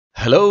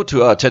Hello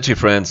to our Techi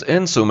friends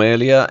in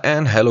Somalia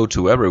and hello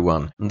to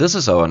everyone. This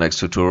is our next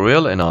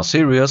tutorial in our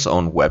series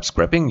on web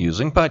scraping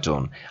using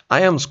Python.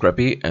 I am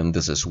Scrappy and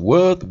this is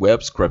World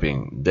Web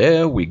Scraping.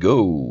 There we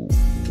go.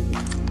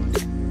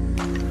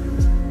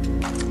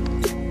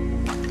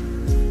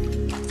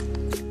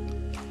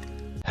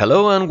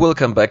 Hello and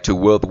welcome back to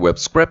World Web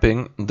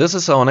Scraping. This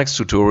is our next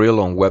tutorial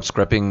on web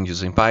scraping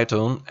using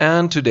Python,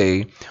 and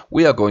today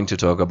we are going to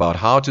talk about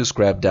how to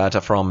scrap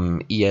data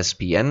from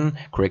ESPN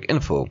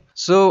Cricinfo.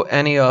 So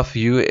any of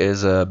you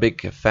is a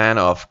big fan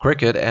of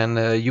cricket,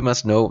 and you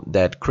must know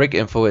that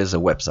Cricinfo is a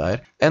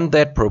website and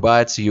that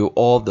provides you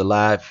all the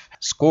live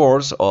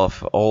scores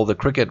of all the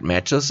cricket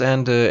matches,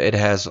 and it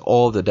has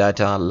all the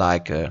data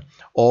like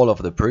all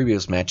of the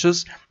previous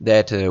matches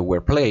that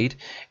were played.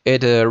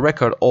 It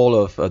records all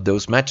of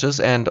those matches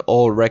and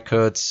all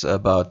records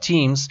about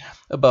teams,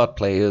 about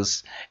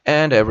players,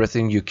 and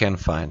everything you can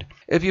find.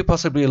 If you're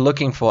possibly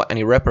looking for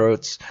any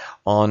reports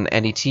on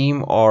any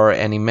team or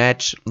any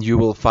match, you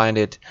will find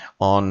it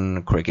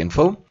on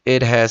Cricinfo.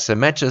 It has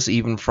matches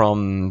even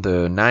from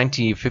the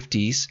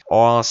 1950s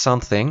or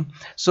something,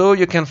 so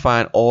you can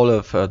find all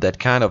of that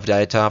kind of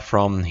data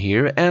from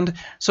here. And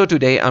so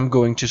today I'm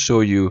going to show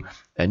you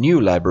a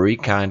new library,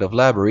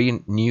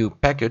 new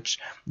package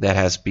that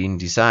has been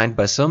designed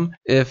by some.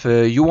 If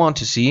you want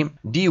to see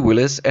D.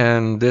 Willis,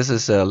 and this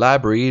is a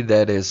library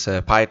that is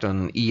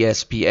Python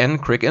ESPN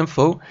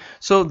Cricinfo.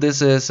 So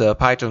this is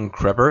Python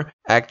Grabber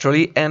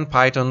actually, and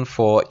Python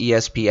for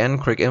ESPN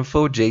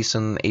Cricinfo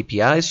JSON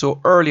API.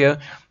 So earlier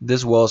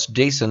this was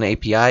JSON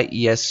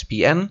API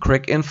ESPN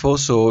Cricinfo.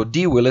 So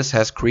D. Willis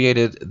has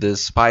created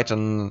this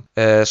Python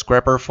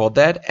scrapper for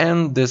that,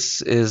 and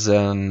this is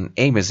an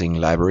amazing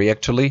library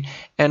actually.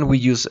 And we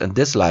use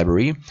this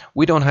library.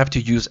 We don't have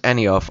to use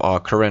any of our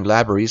current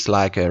libraries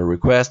like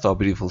request or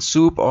beautiful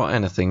soup or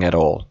anything at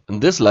all.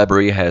 And this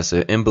library has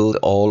inbuilt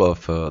all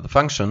of the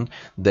functions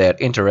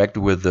that interact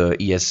with the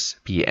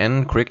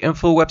ESPN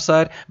Cricinfo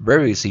website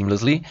very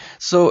seamlessly.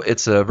 So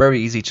it's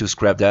very easy to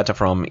scrap data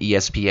from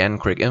ESPN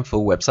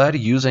Cricinfo website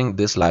using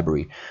this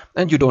library.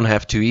 And you don't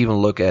have to even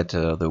look at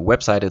the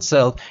website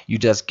itself. You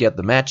just get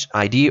the match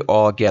ID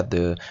or get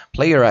the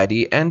player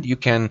ID, and you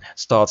can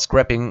start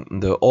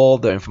scraping all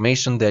the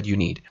information that you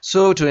need.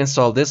 So to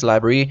install this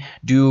library,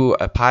 do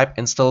a pipe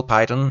install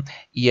Python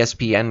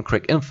ESPN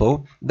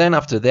Cricinfo. Then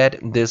after that,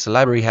 this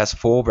library has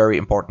four very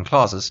important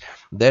classes.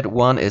 That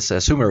one is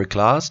a summary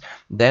class,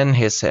 then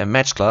his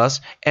match class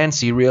and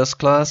series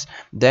class.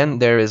 Then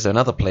there is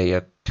another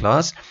player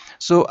class.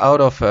 So out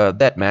of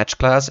that match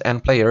class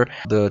and player,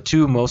 the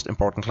two most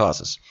important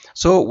classes.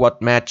 So what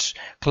match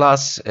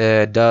class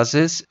does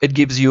is it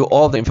gives you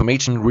all the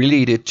information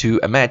related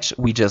to a match.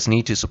 We just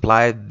need to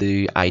supply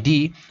the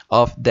ID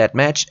of that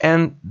match,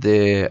 and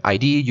the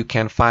ID you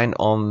can find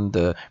on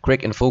the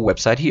Cricinfo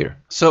website here.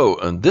 So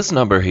this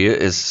number here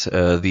is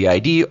the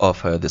ID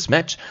of this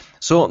match.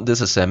 So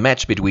this is a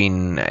match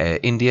between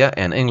India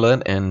and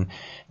England in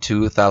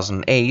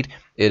 2008.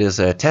 It is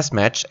a test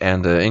match,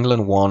 and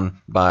England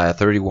won by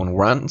 31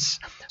 runs.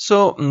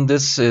 So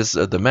this is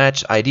the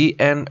match ID,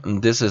 and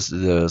this is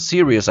the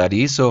series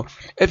ID. So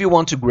if you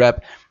want to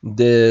grab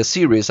the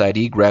series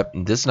ID, grab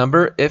this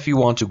number. If you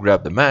want to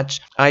grab the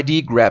match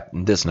ID, grab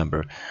this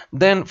number.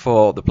 Then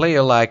for the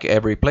player, like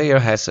every player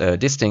has a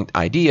distinct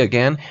ID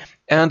again.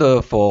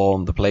 And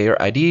for the player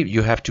ID,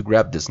 you have to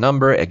grab this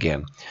number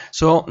again.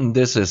 So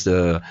this is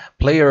the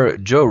player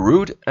Joe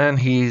Root, and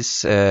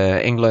he's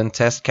England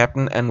test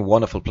captain and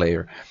wonderful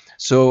player.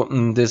 So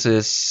this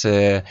is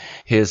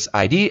his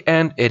ID,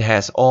 and it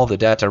has all the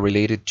data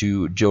related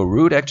to Joe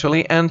Root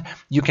actually, and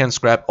you can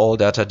scrap all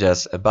data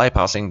just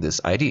bypassing this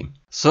ID.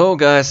 So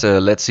guys,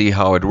 let's see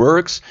how it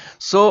works.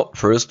 So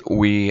first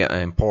we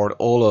import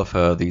all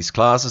of these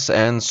classes,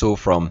 and so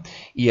from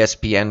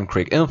ESPN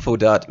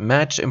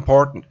Cricinfo.match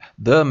import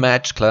the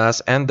match class,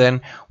 and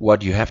then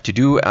what you have to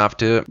do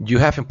after you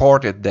have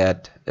imported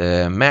that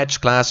match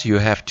class, you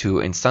have to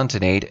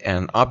instantiate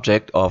an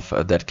object of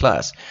that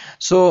class.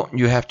 So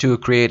you have to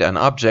create an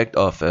object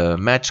of a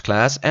match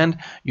class, and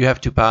you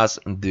have to pass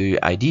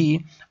the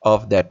ID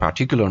of that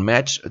particular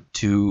match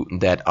to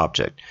that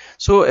object.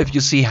 So if you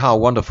see how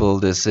wonderful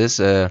this is,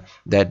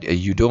 that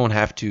you don't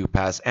have to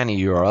pass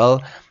any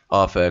URL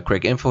of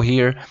Cricinfo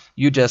here,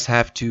 you just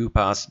have to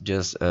pass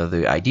just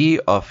the ID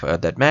of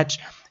that match.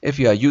 If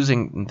you are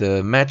using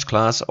the match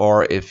class,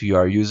 or if you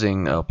are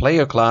using a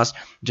player class,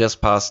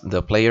 just pass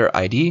the player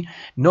ID.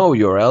 No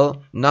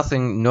URL,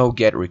 nothing, no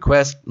get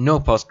request, no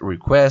post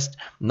request,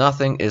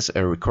 nothing is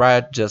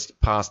required, just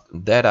pass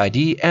that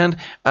ID. And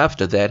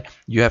after that,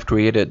 you have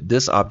created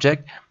this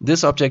object.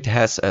 This object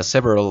has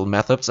several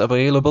methods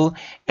available,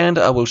 and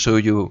I will show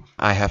you.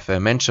 I have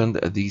mentioned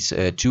these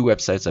two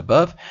websites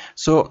above.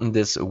 So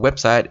this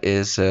website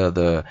is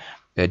the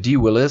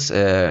DWillis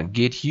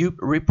GitHub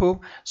repo,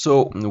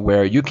 so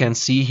where you can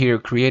see here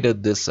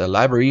created this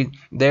library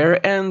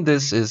there, and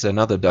this is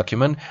another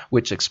document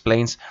which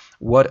explains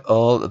what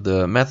all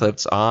the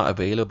methods are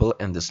available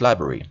in this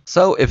library.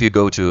 So if you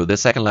go to the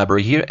second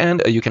library here,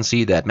 and you can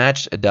see that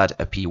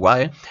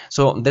match.py,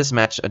 so this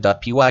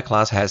match.py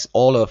class has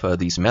all of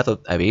these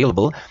methods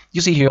available.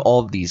 You see here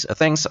all these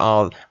things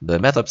are the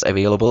methods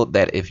available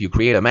that if you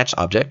create a match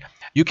object,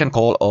 you can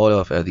call all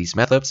of these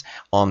methods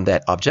on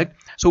that object.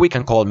 So we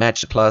can call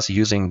match class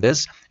using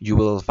this. You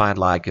will find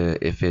like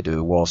if it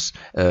was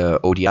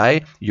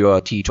ODI, your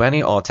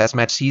T20 or test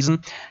match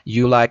season,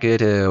 you like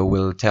it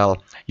will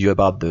tell you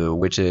about the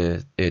which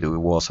it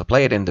was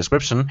played in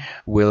description,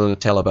 will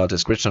tell about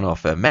description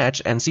of a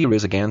match, and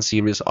series again,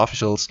 series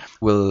officials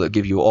will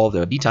give you all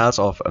the details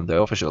of the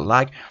official,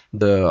 like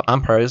the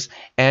umpires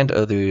and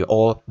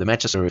all the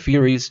matches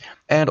referees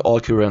and all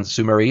current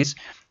summaries.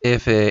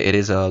 If it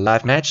is a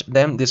live match,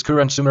 then this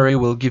current summary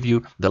will give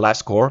you the live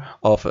score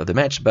of the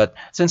match. But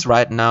since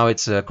right now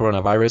it's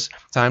coronavirus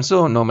time,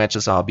 so no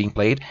matches are being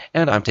played,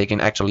 and I'm taking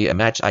actually a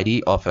match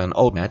ID of an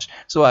old match,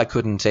 so I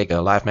couldn't take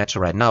a live match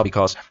right now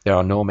because there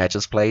are no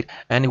matches played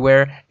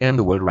anywhere in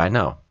the world right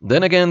now.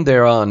 Then again,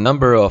 there are a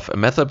number of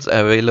methods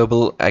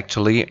available.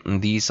 Actually,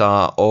 these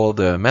are all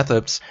the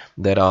methods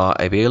that are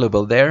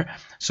available there.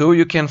 So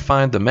you can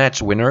find the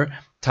match winner,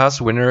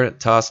 task winner,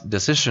 task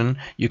decision.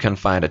 You can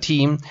find a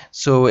team,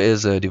 so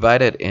is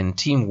divided in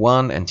team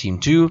 1 and team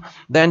 2.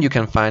 Then you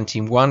can find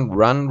team 1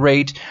 run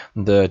rate,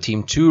 the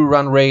team 2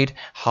 run rate,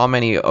 how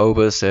many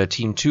overs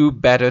team 2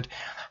 batted,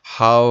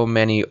 how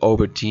many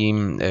over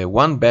team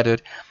 1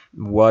 batted,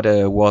 what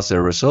was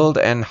the result,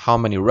 and how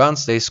many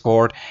runs they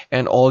scored,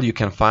 and all you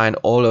can find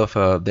all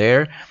of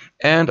there.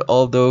 And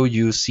although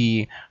you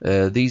see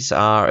these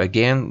are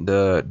again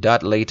the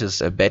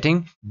latest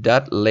betting,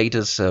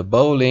 latest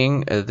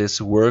bowling,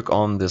 this work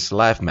on this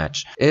live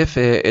match. If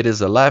it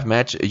is a live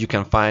match, you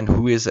can find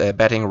who is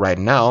betting right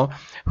now,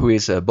 who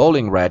is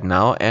bowling right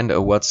now, and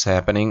what's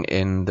happening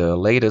in the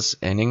latest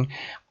inning.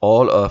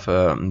 All of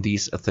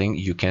these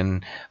things you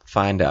can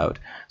find out.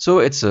 So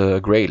it's a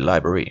great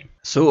library.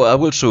 So I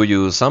will show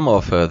you some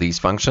of these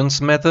functions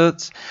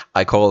methods.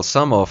 I call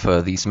some of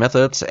these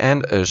methods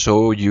and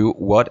show you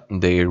what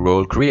they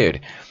will create.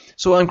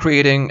 So I'm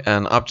creating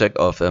an object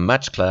of a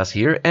match class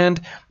here,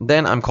 and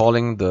then I'm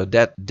calling the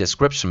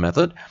 .description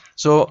method.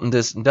 So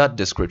this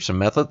 .description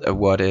method,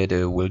 what it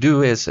will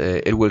do is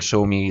it will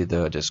show me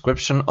the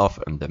description of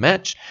the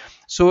match.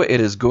 So it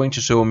is going to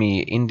show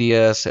me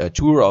India's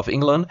tour of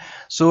England.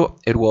 So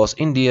it was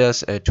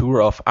India's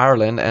tour of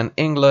Ireland and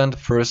England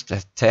first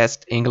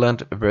test,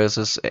 England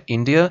versus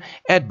India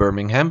at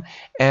Birmingham,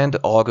 and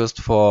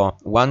August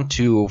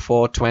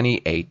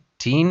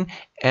 1/2/2018.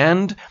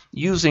 And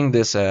using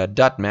this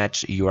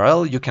 .match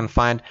URL, you can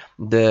find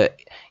the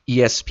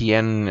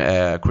ESPN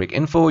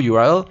Cricinfo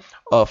URL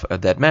of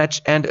that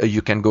match, and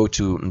you can go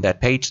to that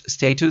page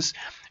status.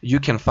 You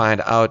can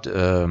find out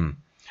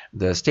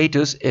the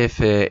status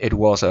if it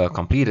was a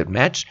completed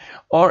match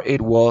or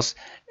it was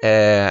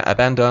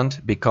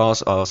abandoned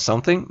because of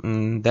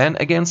something. Then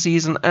again,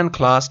 season and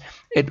class,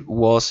 it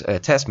was a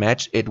test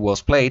match, it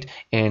was played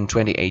in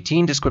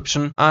 2018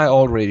 description, I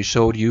already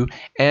showed you.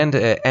 And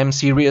M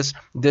series,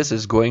 this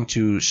is going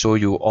to show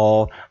you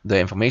all the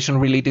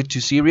information related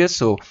to series.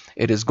 So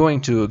it is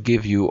going to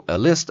give you a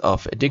list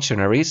of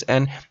dictionaries,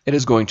 and it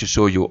is going to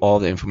show you all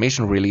the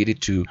information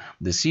related to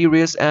the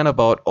series and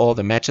about all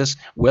the matches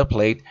well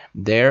played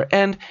there,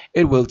 and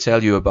it will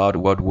tell you about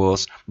what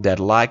was that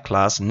like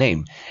class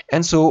name,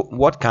 and so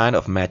what kind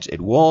of match it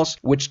was,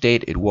 which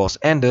date it was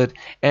ended,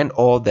 and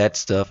all that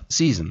stuff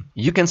season.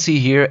 You can see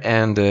here,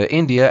 and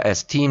India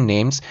as team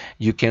names,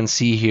 you can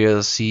see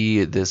here,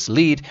 see this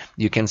lead,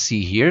 you can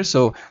see here.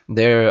 So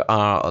there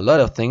are a lot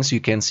of things you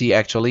can see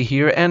actually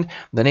here, and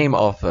the name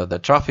of the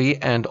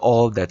trophy and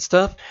all that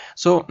stuff.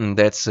 So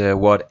that's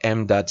what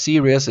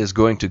M.series is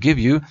going to give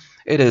you.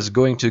 It is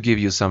going to give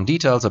you some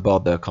details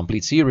about the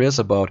complete series,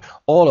 about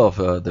all of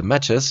the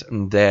matches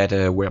that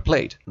were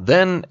played.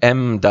 Then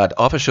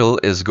M.official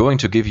is going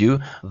to give you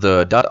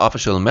the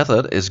 .official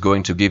method, is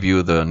going to give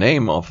you the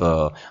name of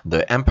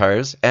the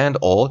umpires and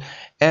all,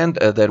 and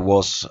that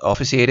was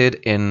officiated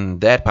in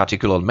that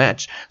particular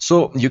match.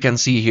 So you can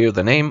see here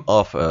the name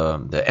of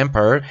the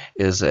umpire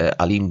is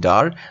Alim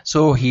Dar,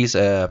 so he's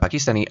a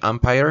Pakistani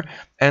umpire,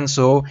 and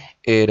so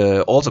it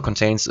also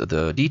contains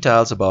the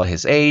details about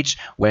his age,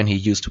 when he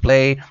used to play,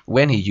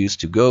 when he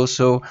used to go.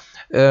 So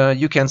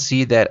you can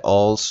see that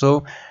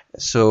also.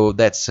 So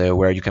that's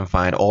where you can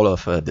find all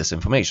of this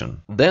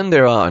information. Then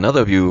there are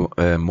another few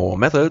more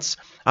methods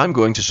I'm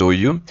going to show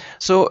you.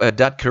 So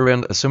that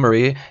current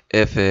summary,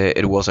 if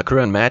it was a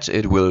current match,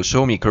 it will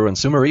show me current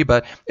summary,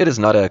 but it is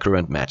not a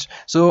current match,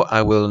 so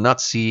I will not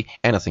see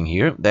anything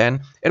here.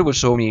 Then it will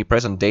show me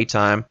present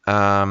daytime.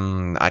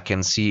 I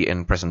can see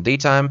in present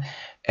daytime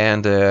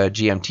and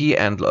GMT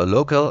and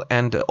local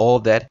and all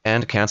that,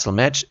 and cancel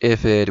match.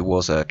 If it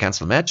was a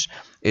cancel match,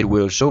 it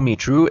will show me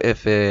true.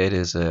 If it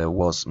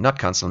was not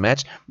cancel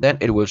match, then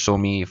it will show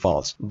me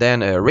false. Then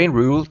rain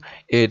rule,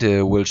 it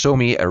will show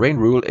me a rain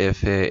rule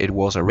if it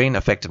was a rain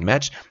affected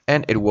match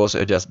and it was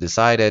just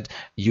decided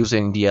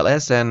using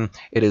DLS, and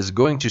it is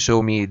going to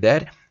show me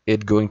that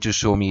it's going to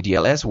show me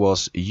DLS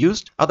was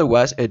used,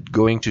 otherwise it's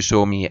going to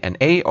show me an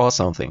A or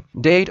something.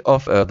 Date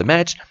of the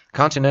match,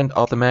 continent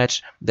of the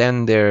match,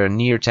 then their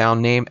near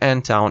town name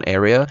and town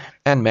area,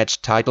 and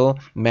match title,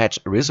 match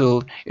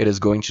result. It is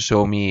going to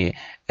show me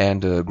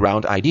and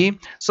ground ID.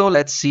 So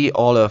let's see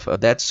all of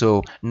that.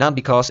 So none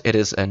because it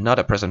is not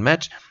a present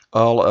match.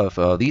 All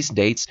of these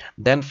dates.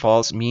 Then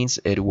false means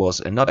it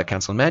was not a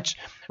cancel match.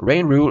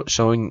 Rain rule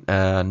showing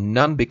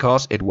none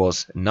because it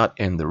was not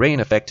in the rain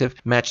effective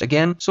match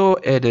again. So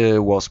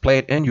it was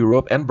played in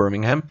Europe and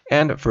Birmingham,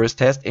 and first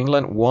test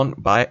England won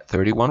by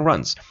 31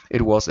 runs.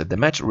 It was the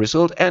match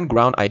result, and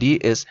ground ID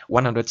is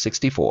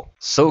 164.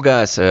 So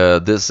guys,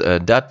 this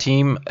dot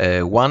team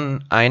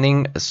 1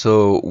 inning.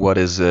 So what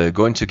is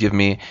going to give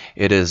me?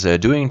 It is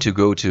doing to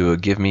go to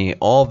give me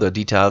all the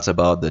details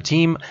about the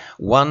team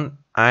 1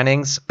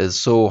 innings.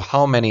 So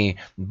how many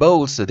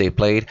bowls they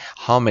played,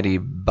 how many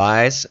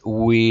byes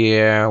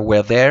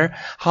were there,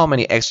 how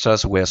many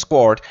extras were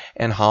scored,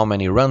 and how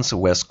many runs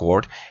were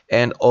scored,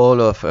 and all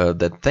of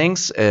the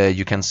things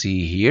you can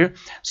see here.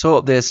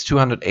 So there's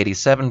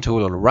 287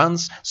 total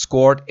runs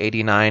scored,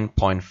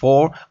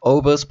 89.4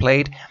 overs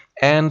played,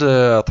 and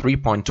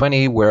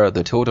 3.20 were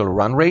the total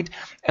run rate,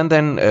 and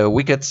then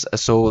wickets.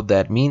 So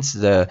that means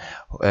the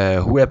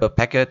whoever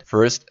packet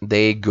first,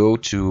 they go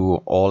to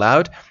all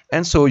out,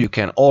 and so you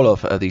can all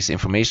of this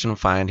information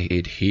find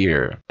it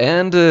here.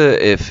 And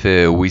if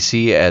we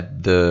see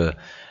at the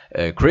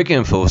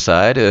Cricinfo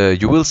side,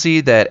 you will see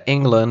that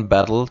England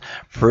battled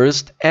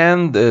first,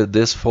 and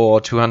this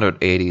for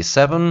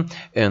 287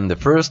 in the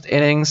first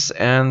innings,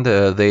 and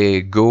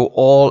they go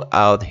all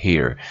out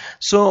here.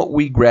 So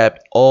we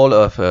grabbed all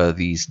of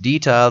these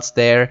details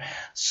there.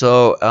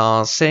 So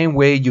same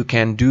way you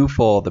can do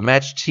for the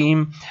match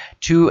team,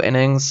 2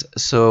 innings.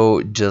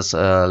 So just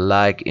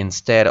like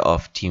instead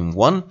of team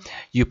 1,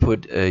 you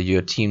put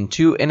your team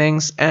 2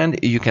 innings, and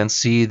you can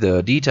see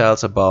the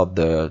details about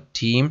the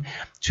team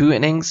 2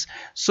 innings.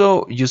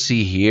 So you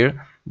see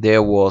here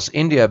there was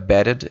India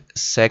batted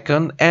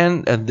second,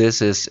 and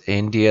this is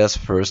India's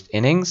first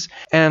innings,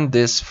 and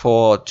this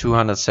for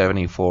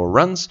 274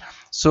 runs.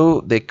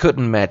 So they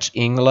couldn't match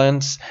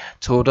England's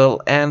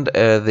total, and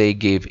they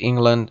gave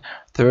England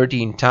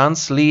 13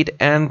 tons lead,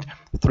 and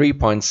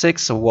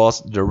 3.6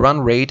 was the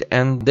run rate,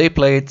 and they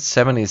played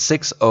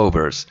 76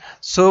 overs.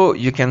 So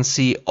you can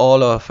see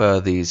all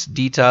of these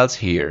details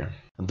here.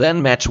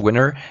 Then match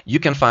winner, you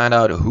can find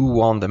out who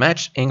won the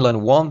match.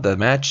 England won the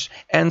match,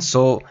 and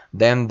so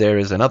then there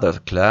is another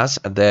class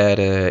that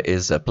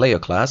is a player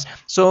class.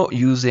 So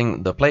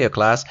using the player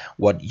class,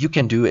 what you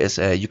can do is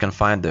you can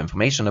find the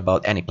information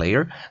about any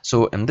player.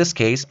 So in this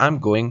case, I'm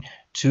going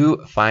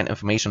to find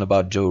information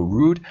about Joe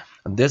Root.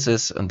 This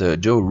is the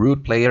Joe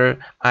Root player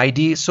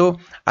ID. So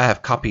I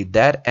have copied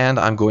that, and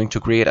I'm going to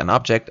create an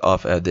object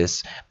of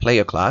this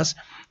player class.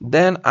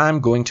 Then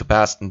I'm going to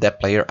pass that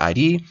player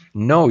ID,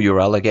 no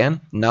URL again,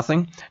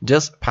 nothing,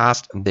 just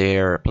pass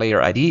their player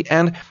ID,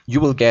 and you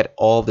will get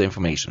all the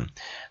information.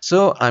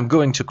 So I'm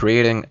going to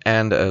creating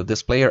and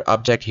this player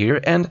object here,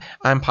 and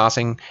I'm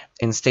passing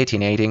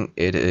instantiating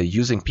it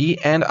using P,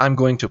 and I'm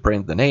going to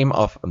print the name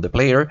of the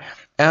player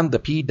and the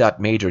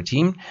p.major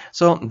team.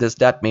 So this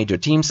 .major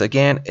teams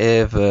again,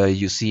 if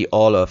you see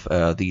all of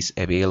these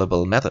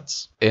available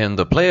methods. In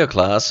the player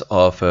class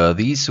of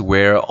these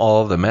were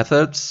all the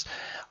methods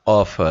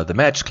of the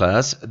match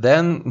class.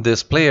 Then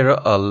this player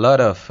a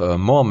lot of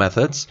more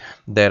methods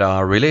that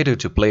are related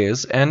to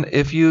players, and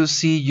if you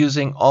see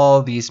using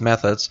all these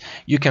methods,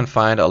 you can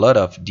find a lot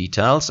of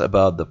details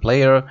about the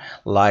player,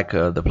 like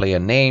the player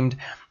named,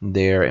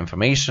 their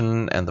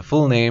information and the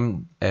full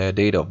name,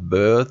 date of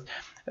birth,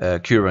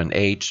 current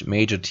age,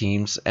 major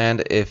teams,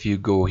 and if you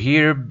go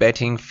here,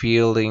 betting,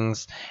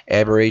 fieldings,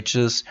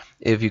 averages,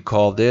 if you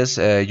call this,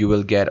 you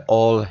will get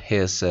all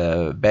his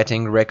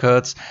betting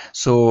records.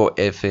 So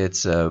if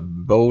it's a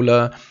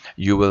bowler,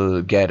 you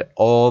will get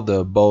all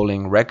the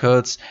bowling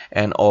records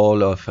and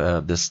all of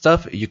the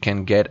stuff you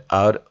can get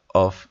out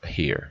of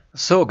here.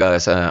 So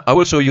guys, I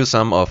will show you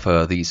some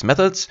of these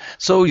methods.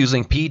 So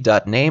using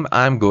p.name,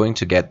 I'm going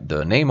to get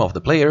the name of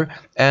the player,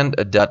 and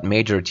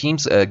 .major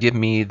teams give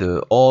me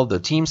all the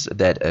teams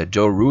that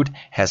Joe Root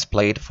has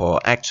played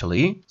for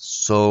actually.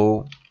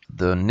 So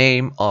the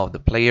name of the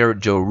player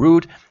Joe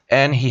Root,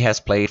 and he has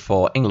played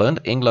for England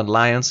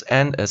Lions,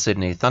 and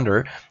Sydney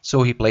Thunder.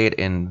 So he played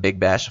in Big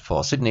Bash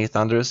for Sydney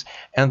Thunders,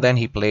 and then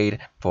he played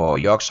for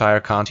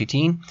Yorkshire County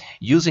team.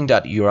 Using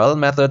that URL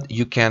method,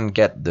 you can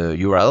get the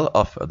URL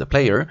of the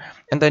player,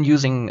 and then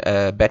using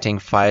betting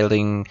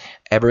finding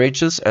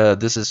averages,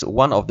 this is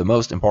one of the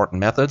most important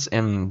methods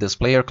in this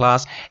player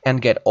class,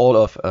 and get all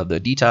of the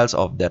details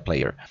of that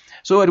player.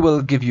 So it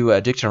will give you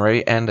a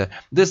dictionary, and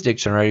this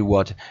dictionary,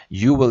 what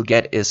you will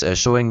get is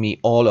showing me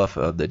all of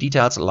the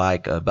details,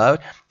 like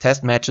about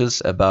test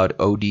matches, about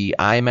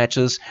ODI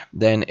matches,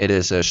 then it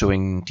is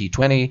showing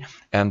T20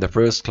 and the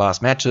first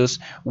class matches,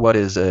 what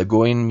is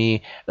going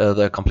me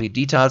the complete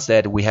details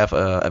that we have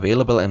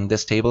available in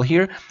this table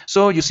here.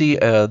 So you see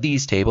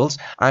these tables,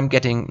 I'm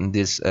getting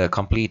this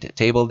complete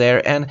table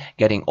there and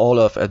getting all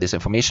of this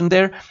information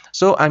there.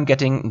 So I'm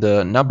getting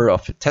the number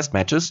of test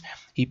matches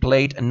he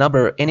played,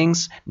 number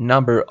innings,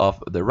 number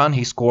of the run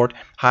he scored,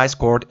 high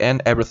scored,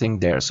 and everything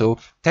there. So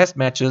test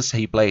matches,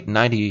 he played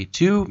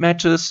 92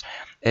 matches,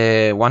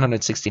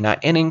 169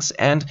 innings,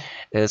 and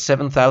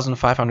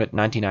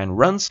 7,599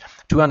 runs.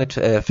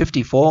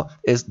 254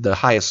 is the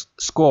highest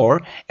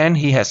score, and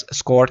he has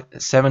scored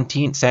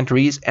 17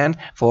 centuries and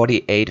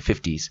 48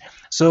 50s.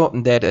 So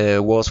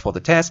that was for the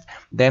test.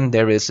 Then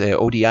there is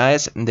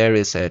ODIs, there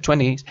is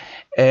 20s,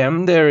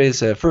 there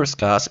is first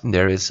class,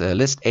 there is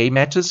list A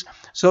matches.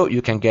 So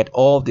you can get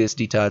all these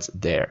details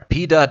there.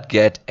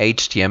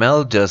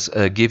 P.get.html just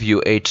give you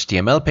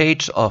HTML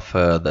page of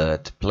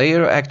that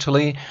player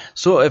actually.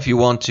 So if you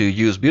want to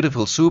use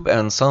Beautiful Soup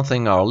and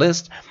something our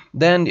list,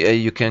 then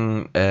you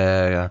can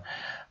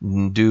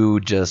do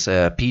just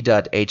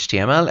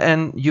p.html,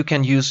 and you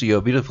can use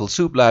your Beautiful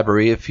Soup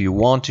library if you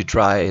want to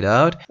try it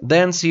out.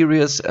 Then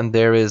series, and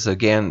there is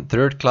again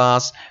third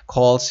class,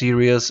 call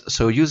series.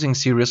 So using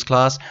series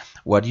class,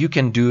 what you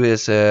can do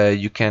is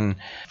you can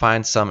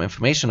find some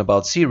information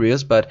about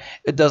series, but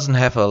it doesn't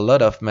have a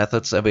lot of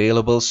methods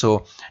available,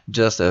 so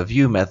just a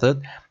view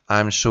method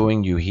I'm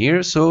showing you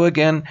here. So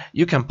again,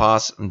 you can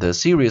pass the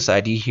series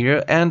ID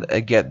here and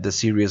get the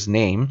series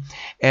name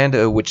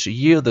and which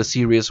year the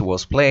series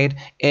was played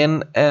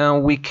in.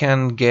 We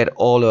can get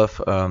all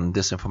of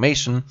this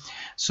information.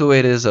 So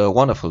it is a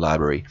wonderful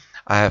library.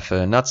 I have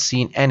not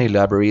seen any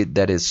library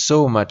that is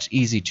so much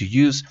easy to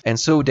use and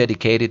so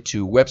dedicated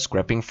to web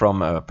scraping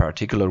from a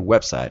particular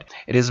website.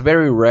 It is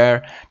very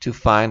rare to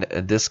find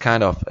this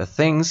kind of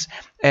things,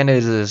 and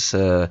it is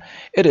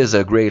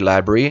a great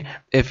library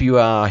if you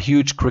are a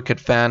huge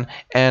cricket fan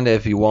and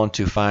if you want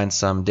to find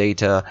some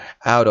data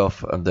out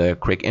of the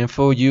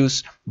Cricinfo.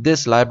 Use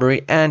this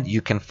library and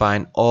you can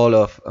find all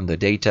of the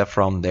data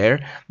from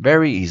there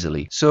very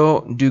easily.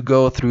 So do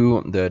go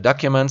through the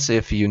documents.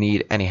 If you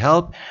need any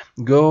help,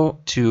 go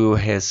to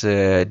his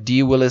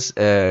D. Willis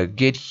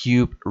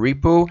GitHub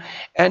repo,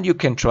 and you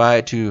can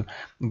try to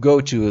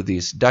go to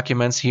these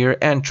documents here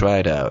and try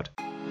it out.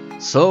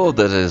 So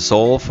that is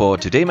all for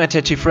today, my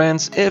techie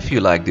friends. If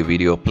you like the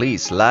video,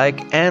 please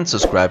like and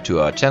subscribe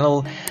to our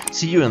channel.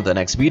 See you in the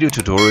next video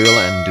tutorial,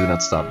 and do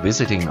not stop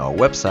visiting our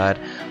website.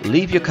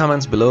 Leave your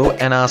comments below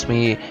and ask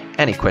me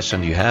any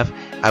question you have.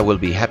 I will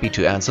be happy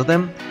to answer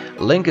them.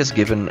 Link is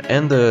given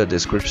in the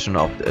description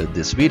of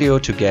this video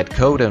to get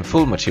code and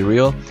full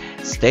material.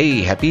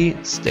 Stay happy,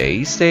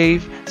 stay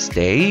safe,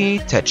 stay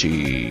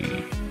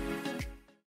techie.